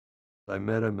I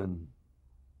met him in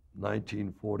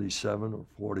 1947 or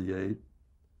 48.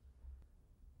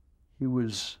 He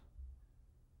was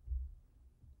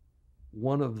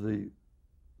one of the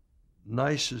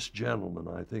nicest gentlemen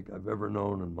I think I've ever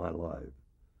known in my life.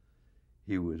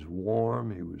 He was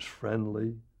warm, he was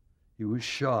friendly, he was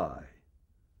shy.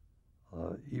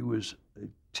 He was a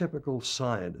typical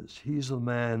scientist. He's the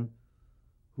man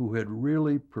who had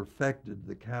really perfected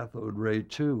the cathode ray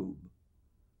tube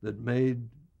that made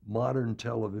modern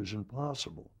television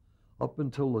possible. Up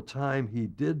until the time he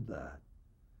did that,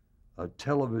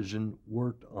 television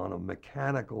worked on a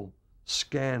mechanical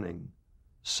scanning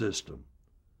system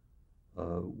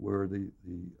where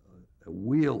a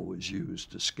wheel was used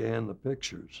to scan the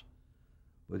pictures.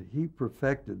 But he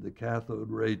perfected the cathode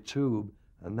ray tube,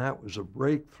 and that was a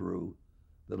breakthrough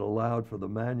that allowed for the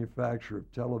manufacture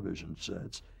of television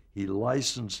sets. He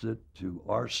licensed it to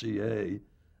RCA,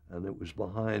 and it was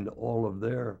behind all of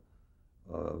their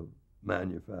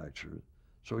manufacturers.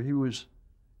 So he was,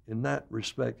 in that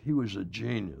respect, he was a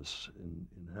genius in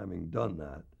having done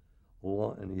that.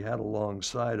 And he had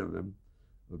alongside of him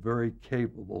a very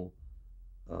capable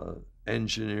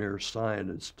engineer,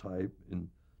 scientist type in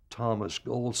Thomas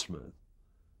Goldsmith,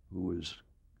 who was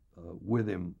with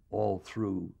him all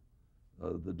through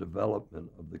the development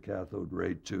of the cathode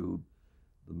ray tube,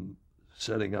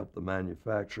 setting up the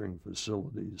manufacturing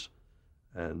facilities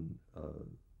and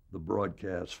the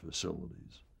broadcast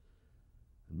facilities.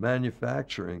 And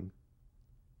manufacturing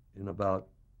in about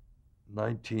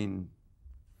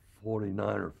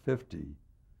 1949 or 50,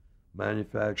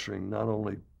 manufacturing not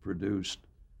only produced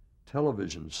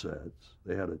television sets,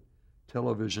 they had a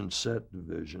television set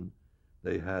division,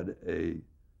 they had a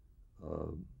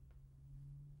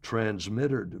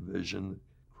transmitter division,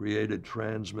 created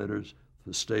transmitters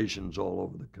for stations all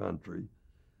over the country.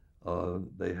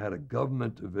 They had a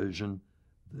government division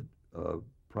that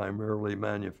primarily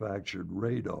manufactured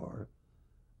radar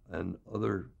and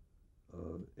other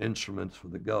instruments for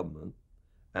the government,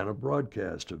 and a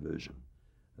broadcast division.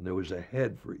 And there was a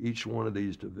head for each one of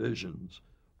these divisions,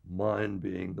 mine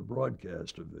being the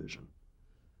broadcast division.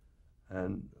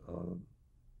 And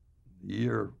the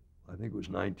year, I think it was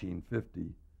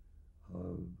 1950,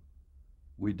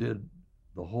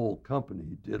 the whole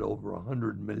company did over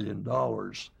 $100 million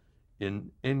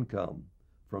in income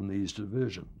from these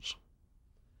divisions.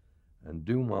 And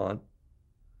DuMont,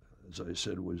 as I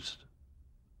said, was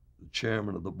the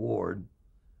chairman of the board,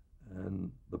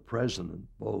 and the president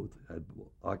both had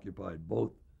occupied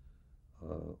both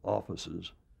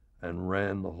offices and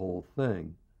ran the whole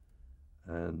thing.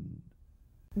 And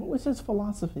what was his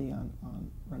philosophy on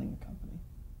running a company?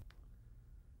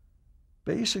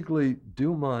 Basically,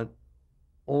 DuMont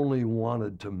only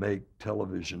wanted to make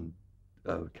television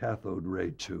cathode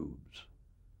ray tubes.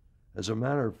 As a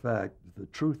matter of fact, if the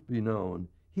truth be known,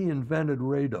 he invented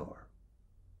radar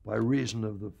by reason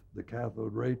of the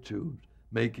cathode ray tubes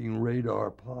making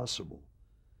radar possible.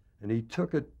 And he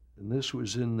took it, and this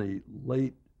was in the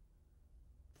late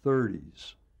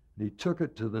 30s, and he took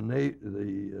it to the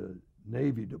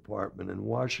Navy Department in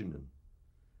Washington,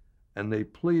 and they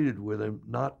pleaded with him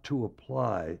not to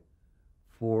apply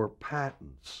for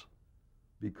patents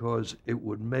because it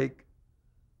would make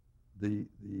the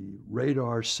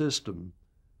radar system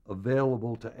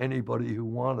available to anybody who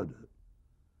wanted it.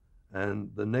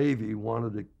 And the Navy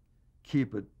wanted to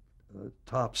keep it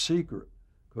top secret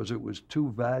because it was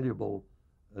too valuable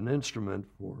an instrument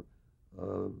for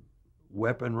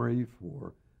weaponry,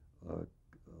 for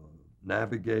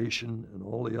navigation, and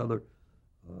all the other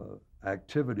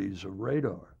activities of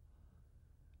radar.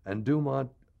 And DuMont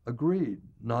agreed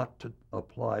not to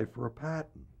apply for a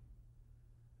patent.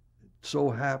 It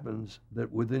so happens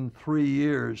that within 3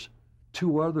 years,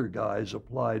 2 other guys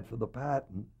applied for the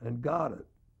patent and got it.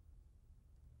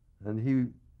 And he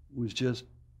was just,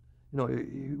 you know,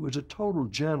 he was a total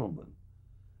gentleman.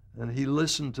 And he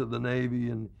listened to the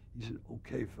Navy and he said,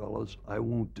 okay, fellas, I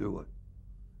won't do it.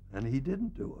 And he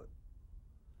didn't do it.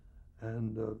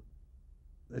 And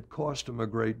it cost him a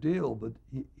great deal, but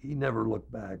he never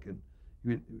looked back, and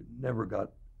he never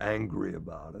got angry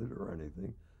about it or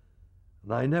anything.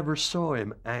 And I never saw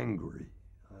him angry.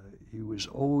 He was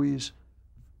always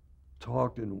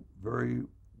talked in very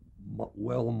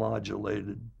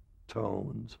well-modulated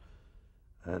tones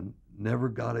and never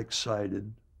got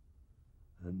excited,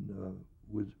 and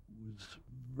was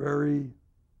very,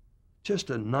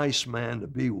 just a nice man to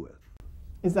be with.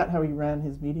 Is that how he ran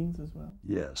his meetings as well?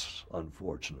 Yes,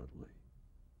 unfortunately,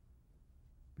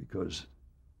 because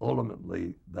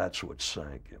ultimately that's what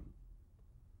sank him.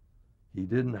 He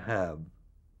didn't have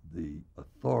the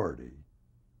authority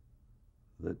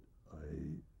that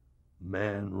a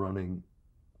man running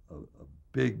a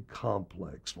big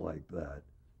complex like that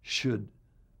should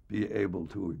be able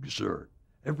to exert.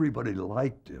 Everybody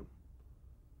liked him,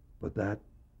 but that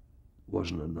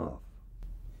wasn't enough.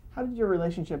 How did your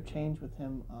relationship change with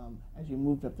him as you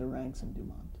moved up the ranks in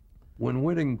DuMont? When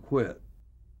Whiting quit,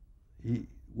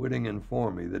 Whiting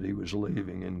informed me that he was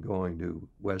leaving and going to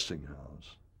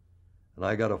Westinghouse. And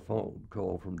I got a phone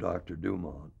call from Dr.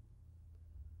 DuMont,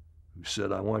 who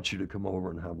said, I want you to come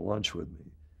over and have lunch with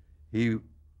me. He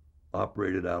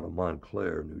operated out of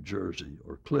Montclair, New Jersey,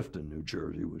 or Clifton, New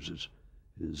Jersey was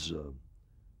his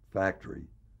factory.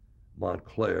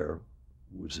 Montclair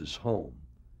was his home,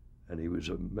 and he was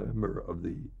a member of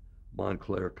the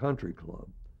Montclair Country Club.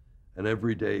 And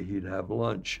every day he'd have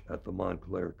lunch at the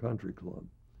Montclair Country Club.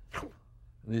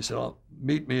 And he said,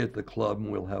 meet me at the club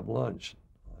and we'll have lunch.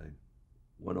 I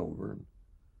went over and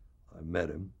I met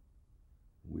him.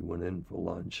 We went in for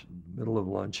lunch. In the middle of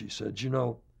lunch, he said, you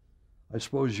know, I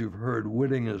suppose you've heard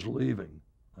Whiting is leaving.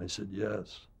 I said,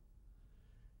 yes.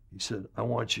 He said,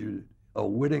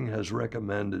 Whiting has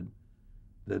recommended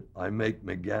that I make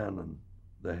McGannon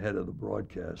the head of the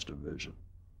broadcast division.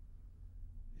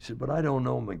 He said, but I don't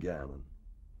know McGannon.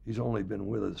 He's only been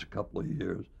with us a couple of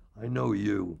years. I know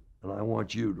you, and I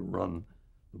want you to run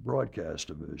the broadcast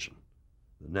division,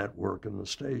 the network and the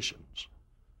stations.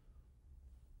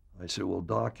 I said, well,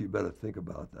 Doc, you better think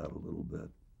about that a little bit.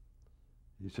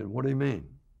 He said, what do you mean?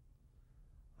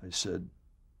 I said,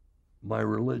 my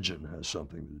religion has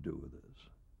something to do with this.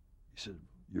 He said,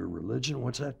 your religion?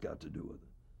 What's that got to do with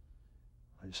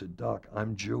it? I said, Doc,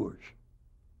 I'm Jewish.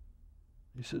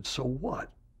 He said, so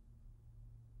what?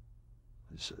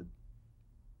 I said,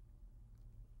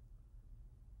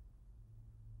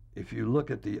 if you look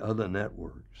at the other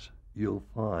networks, you'll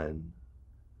find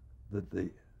that the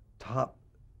top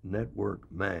network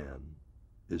man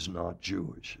is not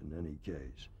Jewish in any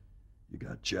case. You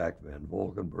got Jack Van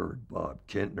Valkenburg, Bob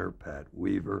Kintner, Pat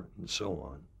Weaver, and so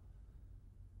on.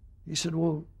 He said,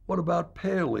 well, what about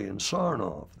Paley and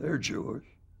Sarnoff? They're Jewish.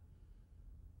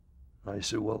 I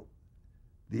said, well,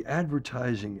 the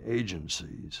advertising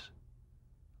agencies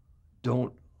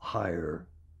don't hire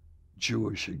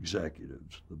Jewish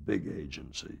executives, the big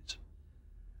agencies.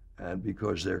 And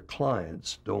because their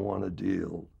clients don't want to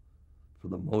deal, for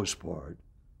the most part,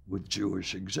 with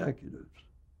Jewish executives.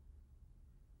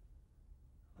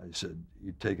 I said,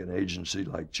 you take an agency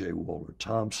like J. Waller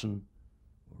Thompson,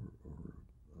 or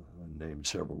I named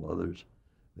several others,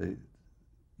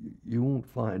 you won't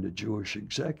find a Jewish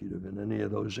executive in any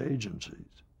of those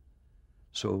agencies.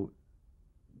 So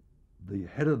the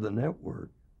head of the network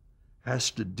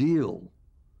has to deal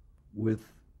with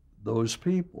those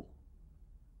people.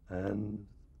 And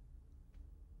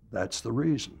that's the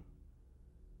reason.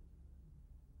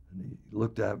 And he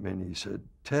looked at me and he said,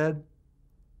 Ted,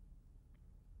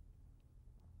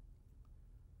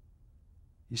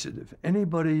 he said, if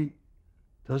anybody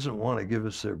doesn't want to give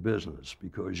us their business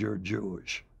because you're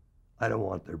Jewish, I don't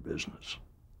want their business.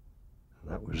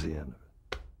 And that was the end of it.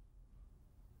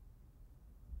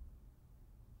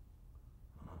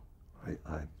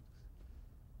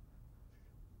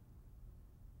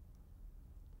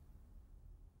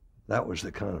 That was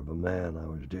the kind of a man I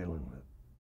was dealing with.